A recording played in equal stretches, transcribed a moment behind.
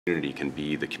community can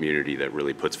be the community that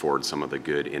really puts forward some of the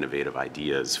good, innovative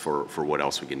ideas for what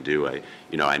else we can do.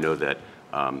 I know that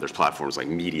there's platforms like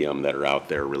Medium that are out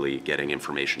there really getting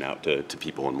information out to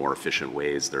people in more efficient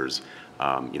ways. There's,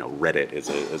 Reddit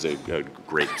is a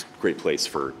great place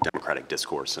for democratic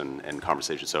discourse and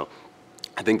conversation. So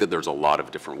I think that there's a lot of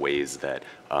different ways that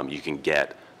you can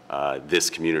get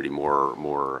this community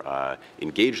more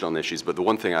engaged on the issues. But the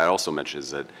one thing I also mentioned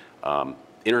is that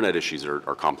Internet issues are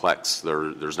complex.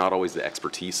 There's not always the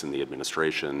expertise in the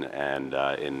administration and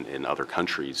in other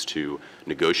countries to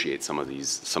negotiate some of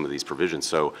these provisions.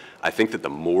 So I think that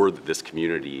the more that this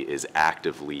community is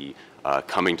actively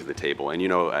coming to the table,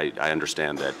 and I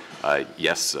understand that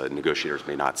yes, negotiators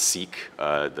may not seek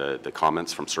the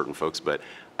comments from certain folks, but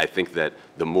I think that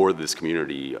the more this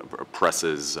community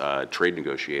presses trade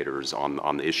negotiators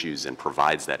on the issues and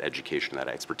provides that education, that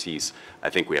expertise,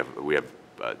 I think we have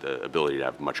the ability to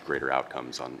have much greater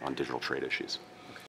outcomes on digital trade issues.